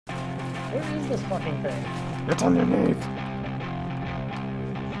Where is this fucking thing? It's underneath.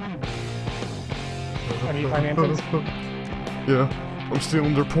 How do you find entrance? Yeah, I'm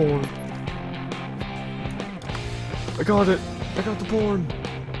stealing their porn. I got it. I got the porn.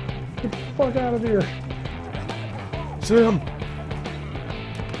 Get the fuck out of here. Sam.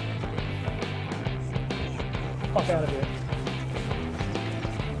 Fuck out of here.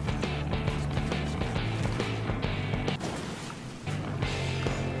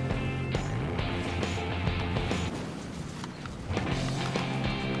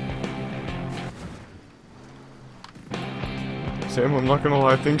 Sam, I'm not gonna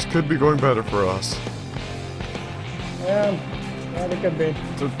lie, things could be going better for us. Yeah, they could be.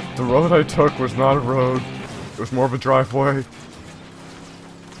 The road I took was not a road. It was more of a driveway.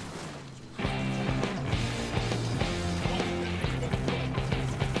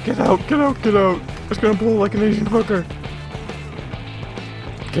 Get out, get out, get out! It's gonna blow like an Asian hooker.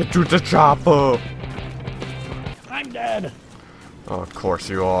 Get to the chopper! I'm dead! Oh, of course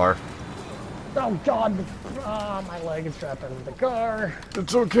you are. Oh god! Ah, my leg is trapped in the car.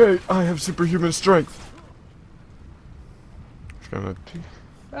 It's okay, I have superhuman strength. It's gonna...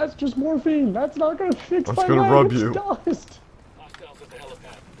 That's just morphine. That's not gonna fix It's my gonna leg. rub It's you. dust.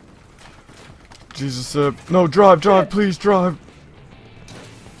 Jesus, no, drive, please, drive!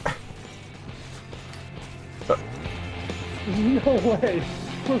 There's no way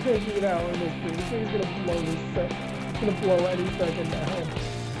we're making it out in this thing. This thing's gonna blow It's gonna blow any second now.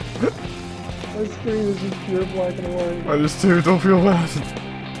 My screen is just pure black and white. I just too, don't feel bad.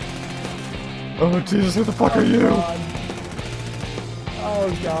 Oh Jesus, who the fuck are you? God.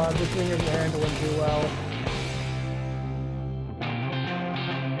 Oh god, this thing isn't handling too well.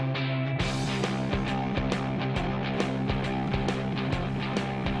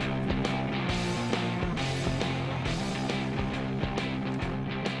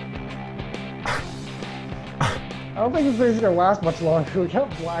 I don't think this thing's gonna last much longer. We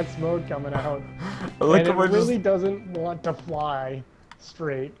got black smoke coming out. Like and it really doesn't want to fly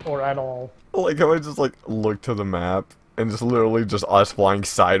straight or at all. Like how I just like look to the map and just literally just us flying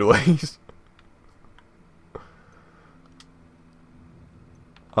sideways.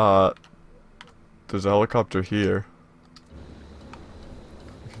 There's a helicopter here.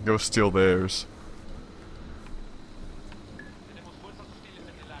 We can go steal theirs.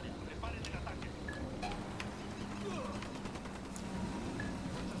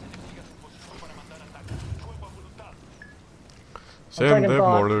 Sam, they have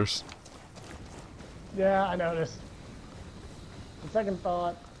mortars. Yeah, I noticed. On second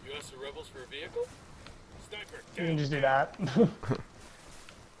thought. You asked the rebels for a vehicle? Sniper, You can just do that.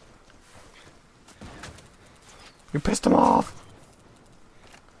 You pissed him off!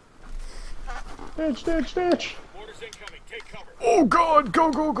 Ditch, ditch, ditch! Mortars incoming, take cover. Oh god, go,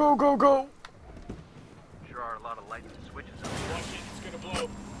 go, go, go, go! Sure are a lot of lights and switches. Watch it, it's gonna blow.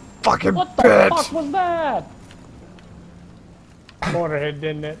 Fucking What the bitch! fuck was that? Mortar hit,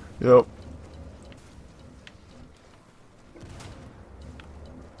 didn't it? Yep.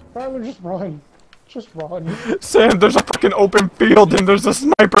 Probably just run. Just run. Sam, there's a fucking open field and there's a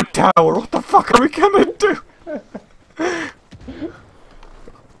sniper tower. What the fuck are we gonna do? Shit,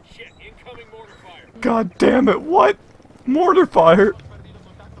 incoming mortar fire. God damn it, what? Mortar fire?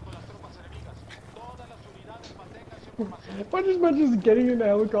 I just meant just getting in the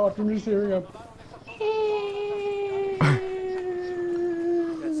helicopter and just hearing a...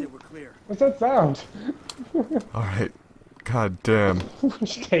 That's it, we're clear. What's that sound? Alright. God damn.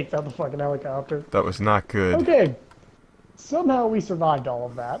 Just takes out the fucking helicopter. That was not good. Okay. Somehow we survived all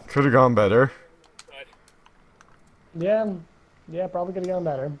of that. Could have gone better. Yeah. Yeah, probably could have gone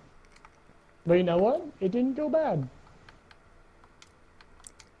better. But you know what? It didn't go bad.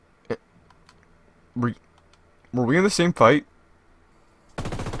 Were we in the same fight?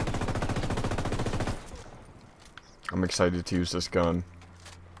 I'm excited to use this gun.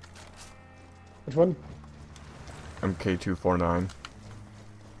 Which one? MK249.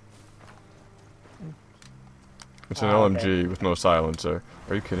 It's an Ah, LMG okay. with no silencer.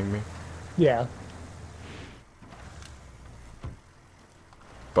 Are you kidding me? Yeah.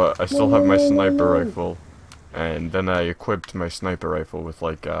 But I still have my sniper rifle. And then I equipped my sniper rifle with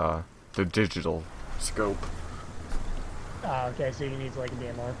like the digital scope. Ah, okay, so you need like a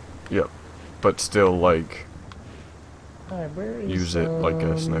DMR. Yep. But still like Alright, where is use it like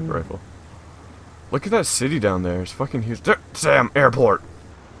a sniper rifle. Look at that city down there. It's fucking huge. There, Sam, airport.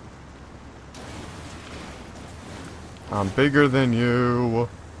 I'm bigger than you.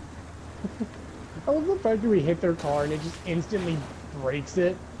 I love the fact that we hit their car and it just instantly breaks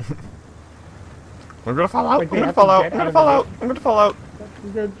it. I'm gonna fall out. Like I'm they gonna have fall to out. get I'm out gonna of fall the- out. I'm gonna fall out.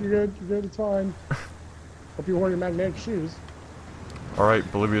 You're good, you're good, you're good, it's fine. Hope you wore your magnetic shoes. Alright,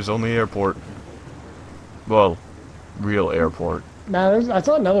 Bolivia's only airport. Well, real airport. Now, I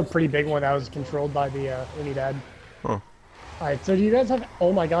saw another pretty big one that was controlled by the Unidad. Huh. Alright, so do you guys have...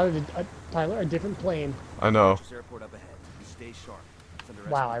 Oh my god, Tyler, a different plane. I know. Airport up ahead. You stay sharp. It's under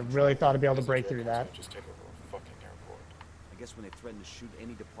Wow, I really thought I'd be able to break through that. Just take over a fucking airport. I guess when they threaten to shoot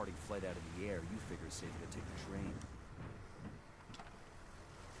any departing flight out of the air, you figure it's safer to take the train.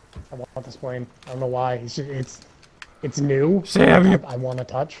 I want this plane. I don't know why. It's new. Sam, I want to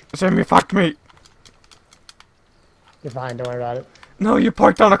touch. Sam, you fucked me. You're fine, don't worry about it. No, you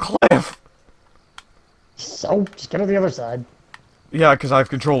parked on a cliff. So, just get on the other side. Yeah, because I have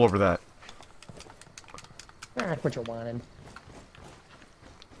control over that. Ah, quit your whining.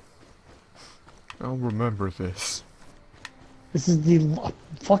 I'll remember this. This is the...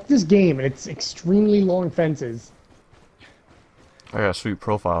 Fuck this game, and it's extremely long fences. I got a sweet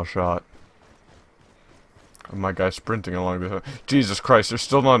profile shot. Of my guy sprinting along the... Jesus Christ, there's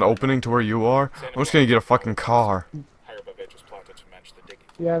still not an opening to where you are? I'm just gonna get a fucking car. Higher above edges plotted to match the digging.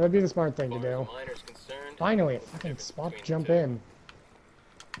 Yeah, that'd be the smart thing to As far do. as the miner's concerned, Finally, a fucking spot to jump in.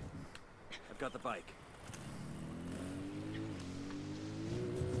 I've got the bike.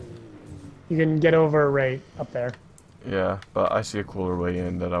 You can get over right up there. Yeah, but I see a cooler way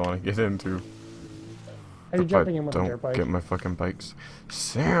in that I want to get into. Are you If jumping I in with a don't dirt bike? get my fucking bikes.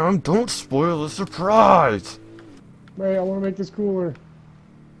 Sam, don't spoil the surprise! Right, I want to make this cooler.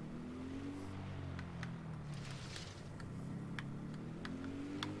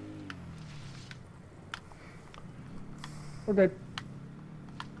 Okay.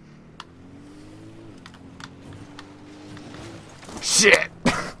 Shit!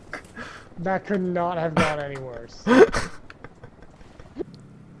 That could not have gone any worse. Alright,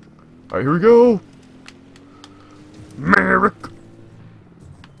 here we go! America!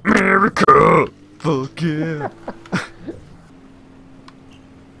 America! Fuck yeah!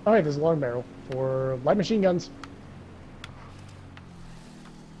 Alright, there's a long barrel for light machine guns.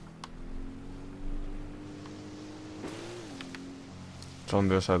 It's on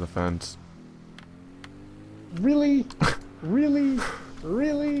the other side of the fence. Really? Really?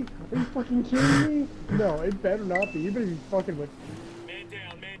 Really? Are you fucking kidding me? No, it better not be. You better be fucking with... man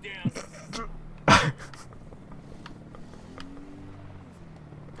down, man down.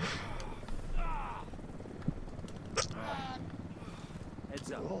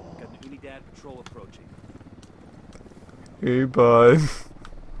 Heads up. Got an Unidad patrol approaching. Hey, bud.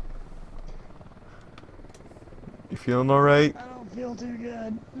 You feeling alright? I don't feel too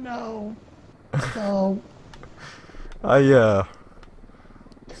good. No. No.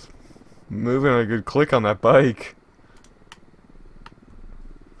 Moving a good click on that bike.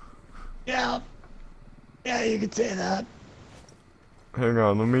 Yeah. Yeah, you could say that. Hang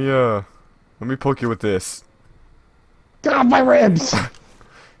on, let me poke you with this. Get off my ribs!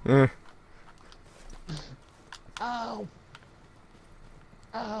 Eh. Ow.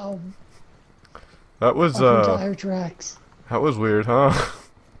 Ow. That was, Fucking tire tracks. that was weird, huh?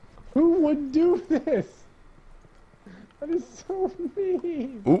 Who would do this? That is so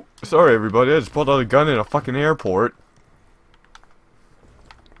mean. Ooh, sorry everybody, I just pulled out a gun in a fucking airport.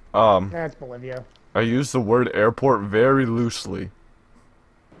 That's Bolivia. I use the word airport very loosely.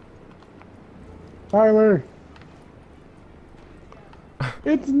 Tyler.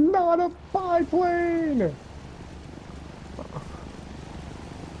 It's not a biplane!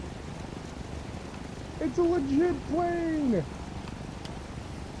 It's a legit plane!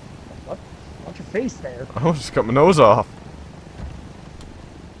 What? Watch your face there. I almost just cut my nose off.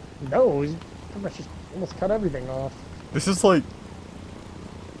 Nose? Pretty much just almost cut everything off. This is like...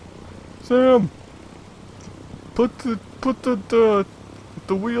 Sam! Put the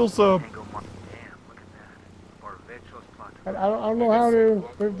wheels up. Tango Monkey. Damn, look at that. Our vehicles plotted. I don't know how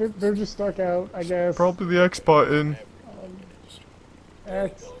to. They're just stuck out, I guess. Probably the X button.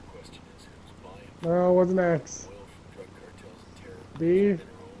 X. The question is who's buying No, it wasn't X. oil from drug cartels and terror B. minerals,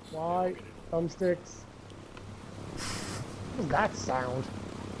 Y. Thumbsticks. What does that sound?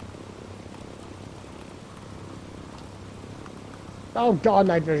 Oh god,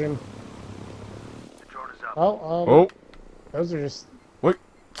 night vision. The drone is up. Oh, Oh, those are just... wait.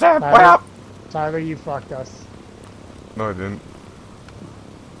 Sam, Tyler, wait up! Tyler, you fucked us. No, I didn't.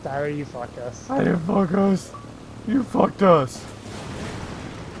 Tyler, you fucked us. I didn't fuck us. You fucked us.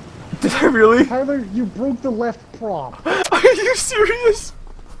 Did I really? Tyler, you broke the left prop. Are you serious?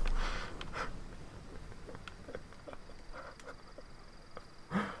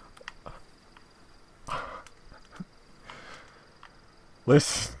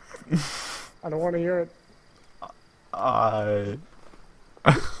 Listen. I don't want to hear it.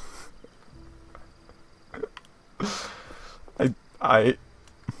 I,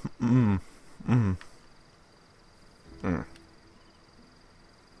 mm, mm, mm.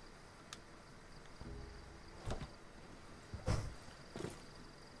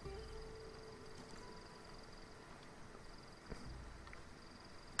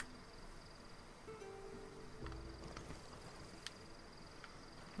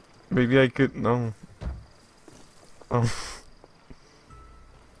 Maybe I could, no. Oh.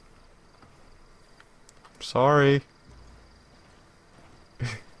 Sorry.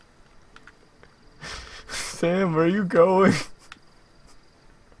 Sam, where are you going?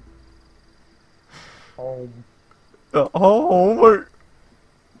 Home. Oh,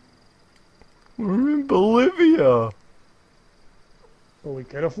 we're in Bolivia. But we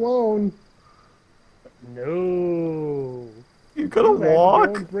could have flown. No. You gotta You had to go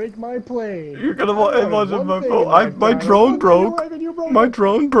walk. and break my plane. You're gonna I walk. wanted My one thing in life, my Tyler. drone One thing in broke. life and you broke My it.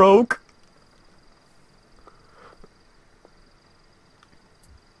 drone broke.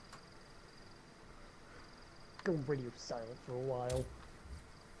 Go radio silent for a while.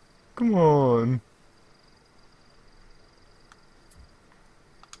 Come on.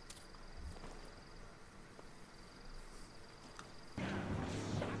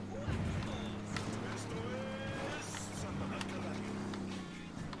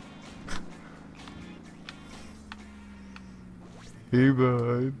 Hey,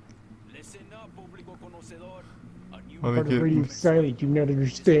 bud. Listen up, público conocedor. A new Wanna Part of get radio silent, you not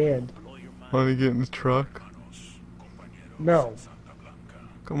understand. wanna get in the truck? No.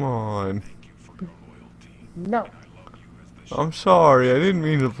 Come on. No. I'm sorry. I didn't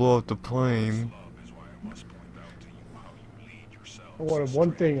mean to blow up the plane. I wanted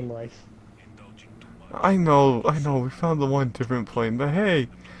one thing in life. I know. We found the one different plane, but hey,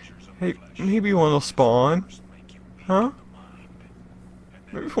 maybe you wanna spawn? Huh?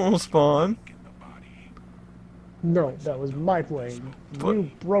 Maybe you wanna spawn? No, that was my plane. But-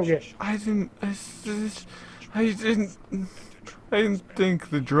 You broke it. I didn't think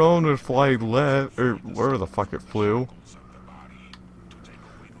the drone would fly left, or where the fuck it flew.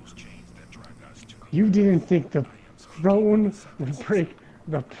 You didn't think the drone would break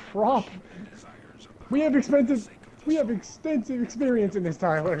the prop. We have extensive experience in this,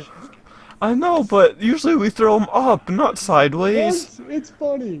 Tyler. I know, but usually we throw them up, not sideways. Once, it's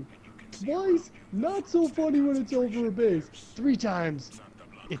funny. Twice, not so funny when it's over a base. 3 times,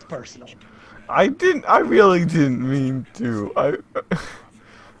 it's personal. I really didn't mean to. I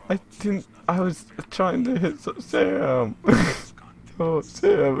was trying to hit Sam. Oh,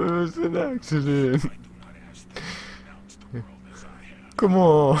 Sam, it was an accident. Come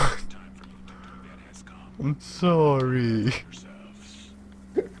on. I'm sorry.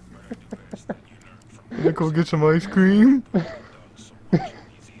 Wanna go get some ice cream?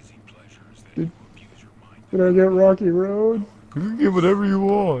 Did I get Rocky Road? You can get whatever you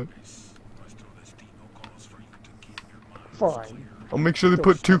want. Fine. I'll make sure they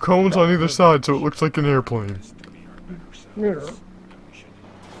put 2 cones on either side so it looks like an airplane. Yeah.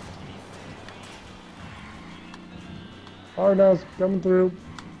 Hardhouse coming through.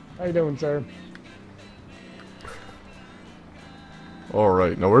 How you doing, sir?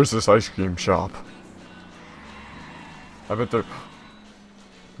 Alright, now where's this ice cream shop? I bet they're...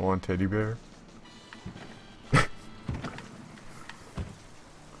 Want teddy bear? You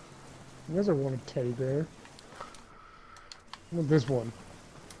guys are one a teddy bear. I want this one.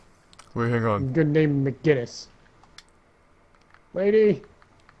 Wait, hang on. Good name, McGinnis. Lady!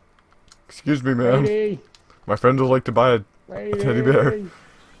 Excuse me, ma'am. Lady! My friend would like to buy a Lady! teddy bear.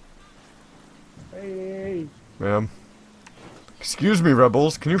 Lady! Ma'am. Excuse me,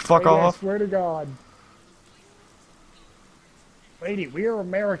 rebels. Can you fuck Lady, I off? swear to God. Lady, we are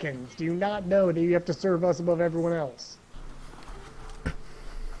Americans. Do you not know that you have to serve us above everyone else?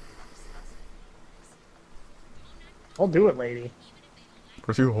 I'll do it, lady.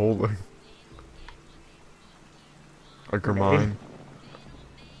 What are you holding? Like her mine.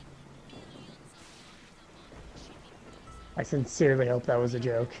 I sincerely hope that was a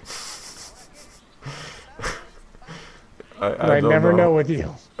joke. I I don't never know with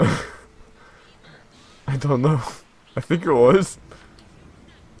you. I don't know. I think it was.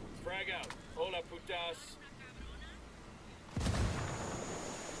 Frag out. Hola, putas.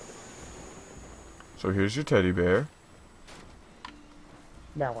 So here's your teddy bear.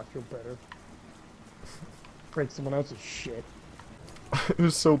 Now I feel better. Break someone else's shit. It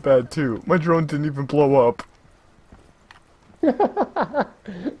was so bad too. My drone didn't even blow up. The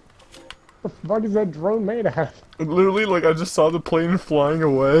fuck is that drone made out of? Literally, like, I just saw the plane flying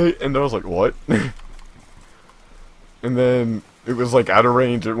away, and I was like, what? And then It was like out of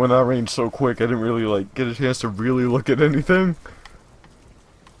range. It went out of range so quick. I didn't really like get a chance to really look at anything.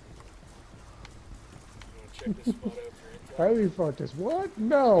 Check this spot out for intel. How do you fuck this? What?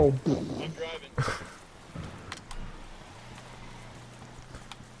 No. I'm driving.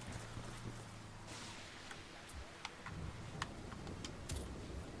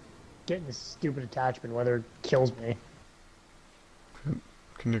 Getting this stupid attachment, whether it kills me.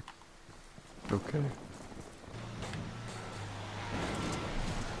 Can you? Okay.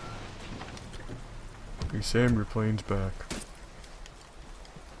 Hey Sam, your plane's back.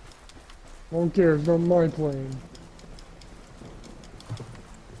 Won't care, it's not my plane.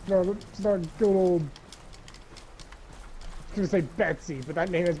 It's not good old... I was gonna say Betsy, but that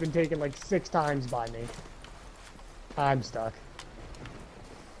name has been taken like 6 times by me. I'm stuck.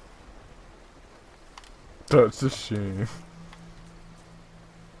 That's a shame.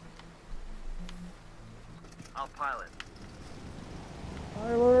 I'll pilot.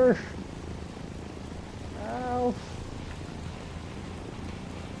 Tyler! Ow!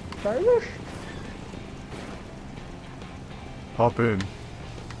 Tyler? Hop in.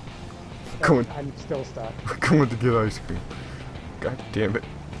 Going, I'm still stuck. we're going to get ice cream. God damn it.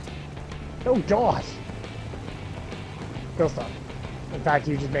 Oh gosh! Still stuck. In fact,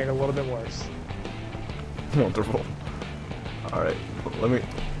 you just made it a little bit worse. Wonderful. Alright, let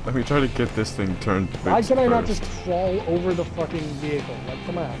me try to get this thing turned. Why can I not first. just crawl over the fucking vehicle? Like,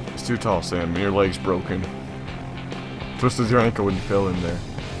 come on. It's too tall, Sam, and your leg's broken. Twisted your ankle when you fell in there.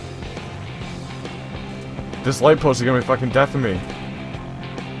 This light post is gonna be fucking death of me.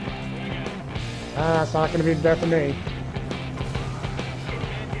 Ah, it's not gonna be the death of me.